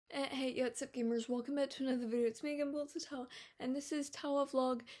Hey, yo, what's up, gamers? Welcome back to another video. It's me again, Tawa, and this is Tawa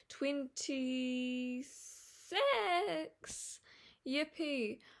Vlog 26.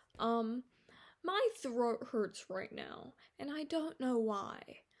 Yippee. My throat hurts right now, and I don't know why.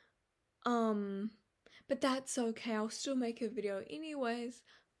 But that's okay. I'll still make a video anyways.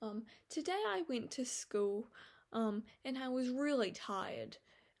 Today I went to school, and I was really tired.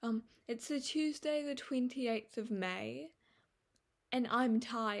 It's a Tuesday, the 28th of May. And I'm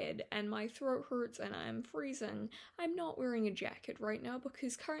tired and my throat hurts and I'm freezing. I'm not wearing a jacket right now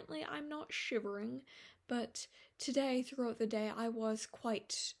because currently I'm not shivering, but today throughout the day I was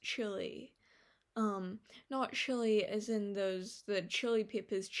quite chilly. Not chilly as in the chili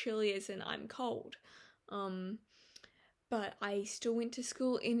peppers, chilly as in I'm cold. But I still went to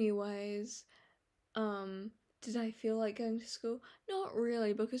school anyways. Did I feel like going to school? Not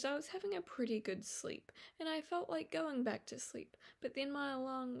really, because I was having a pretty good sleep, and I felt like going back to sleep. But then my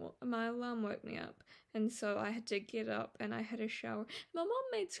alarm woke me up, and so I had to get up and I had a shower. My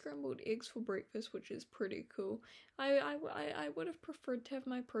mom made scrambled eggs for breakfast, which is pretty cool. I would have preferred to have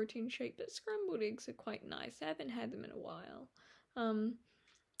my protein shake, but scrambled eggs are quite nice. I haven't had them in a while.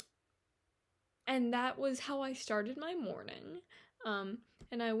 And that was how I started my morning.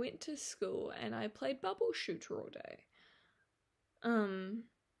 And I went to school and I played bubble shooter all day.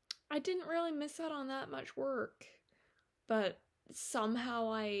 I didn't really miss out on that much work, but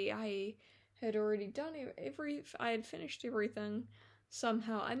somehow I had already done I had finished everything.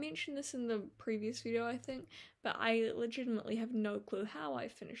 Somehow, I mentioned this in the previous video, I think, but I legitimately have no clue how I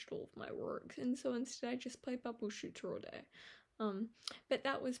finished all of my work, and so instead I just played bubble shooter all day. But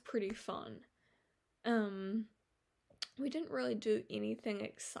that was pretty fun. We didn't really do anything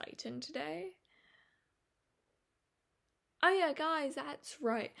exciting today. Oh yeah, guys, that's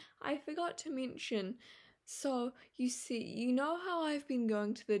right. I forgot to mention. So, you know how I've been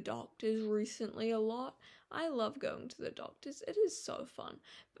going to the doctors recently a lot? I love going to the doctors. It is so fun.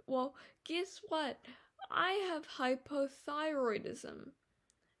 Well, guess what? I have hypothyroidism.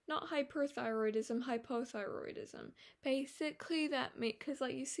 Not hyperthyroidism, hypothyroidism. Basically, that because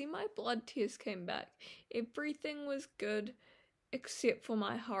you see, my blood test came back. Everything was good except for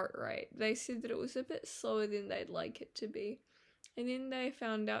my heart rate. They said that it was a bit slower than they'd like it to be. And then they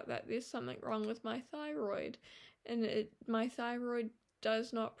found out that there's something wrong with my thyroid, and my thyroid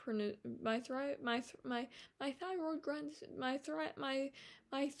does not produce my thyroid glands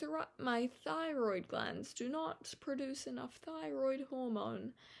my thyroid glands do not produce enough thyroid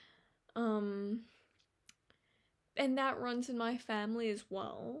hormone. And that runs in my family as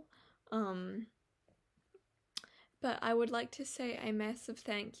well. But I would like to say a massive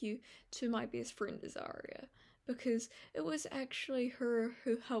thank you to my best friend Azaria, because it was actually her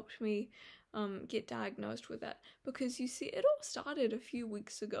who helped me get diagnosed with that. Because you see, it all started a few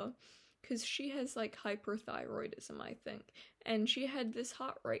weeks ago, because she has like hyperthyroidism, I think, and she had this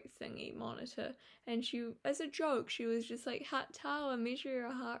heart rate thingy monitor, and she, as a joke, she was just like, "Hot tower, measure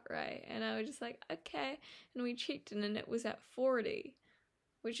your heart rate," and I was just like, okay, and we checked it and it was at 40,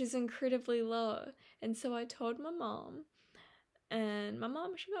 which is incredibly low. And so I told my mom, and my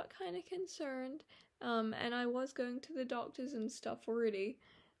mom, she got kind of concerned, and I was going to the doctors and stuff already,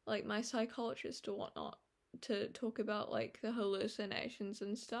 like my psychologist or whatnot, to talk about like the hallucinations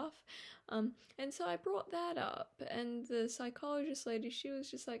and stuff. And so I brought that up, and the psychologist lady, she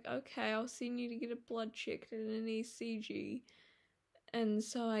was just like, okay, I'll send you to get a blood checked and an ECG. And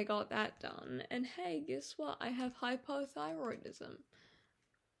so I got that done, and hey, guess what? I have hypothyroidism.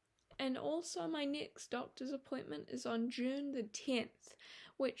 And also my next doctor's appointment is on June the 10th,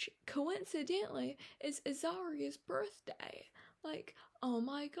 which coincidentally is Azaria's birthday. Like, oh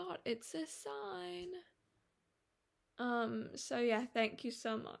my god, it's a sign. So yeah, thank you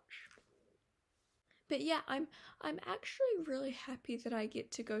so much. But yeah, I'm actually really happy that I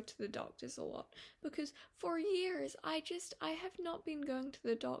get to go to the doctors a lot, because for years I have not been going to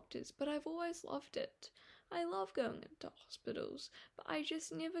the doctors, but I've always loved it. I love going into hospitals, but I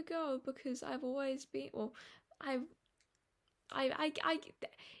just never go because I've always been, well,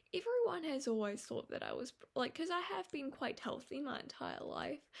 everyone has always thought that I was, like, because I have been quite healthy my entire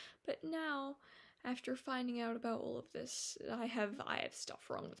life, but now, after finding out about all of this, I have stuff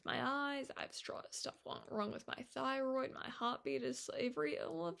wrong with my eyes, I have stuff wrong with my thyroid, my heartbeat is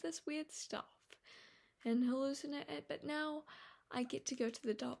all of this weird stuff, and hallucinate, but now I get to go to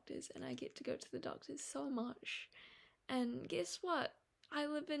the doctors, and I get to go to the doctors so much. And guess what? I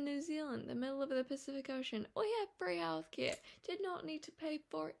live in New Zealand, the middle of the Pacific Ocean. We have free healthcare. Did not need to pay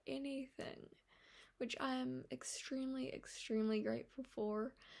for anything, which I am extremely, extremely grateful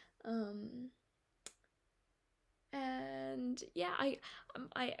for. And yeah, I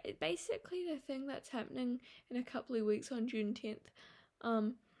basically the thing that's happening in a couple of weeks on June 10th,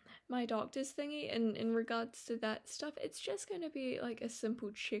 my doctor's thingy, and in regards to that stuff, it's just going to be like a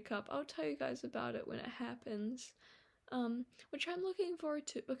simple checkup. I'll tell you guys about it when it happens, which I'm looking forward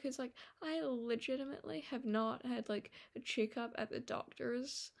to, because like I legitimately have not had like a checkup at the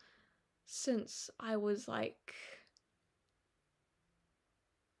doctor's since I was like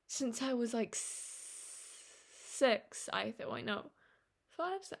six, I think. Wait, no,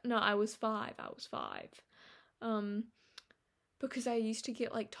 5. No, I was 5. Um, because I used to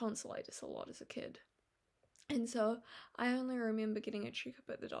get like tonsillitis a lot as a kid, and so I only remember getting a checkup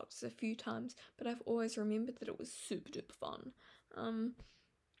at the doctor's a few times, but I've always remembered that it was super duper fun. And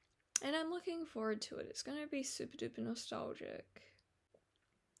I'm looking forward to it. It's gonna be super duper nostalgic.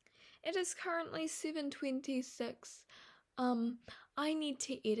 It is currently 7:26. I need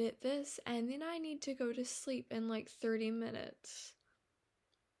to edit this, and then I need to go to sleep in like 30 minutes.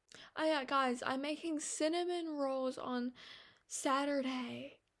 Oh yeah, guys, I'm making cinnamon rolls on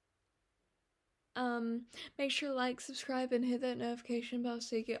Saturday. Make sure to like, subscribe, and hit that notification bell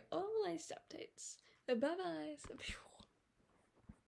so you get all the latest updates. Bye bye.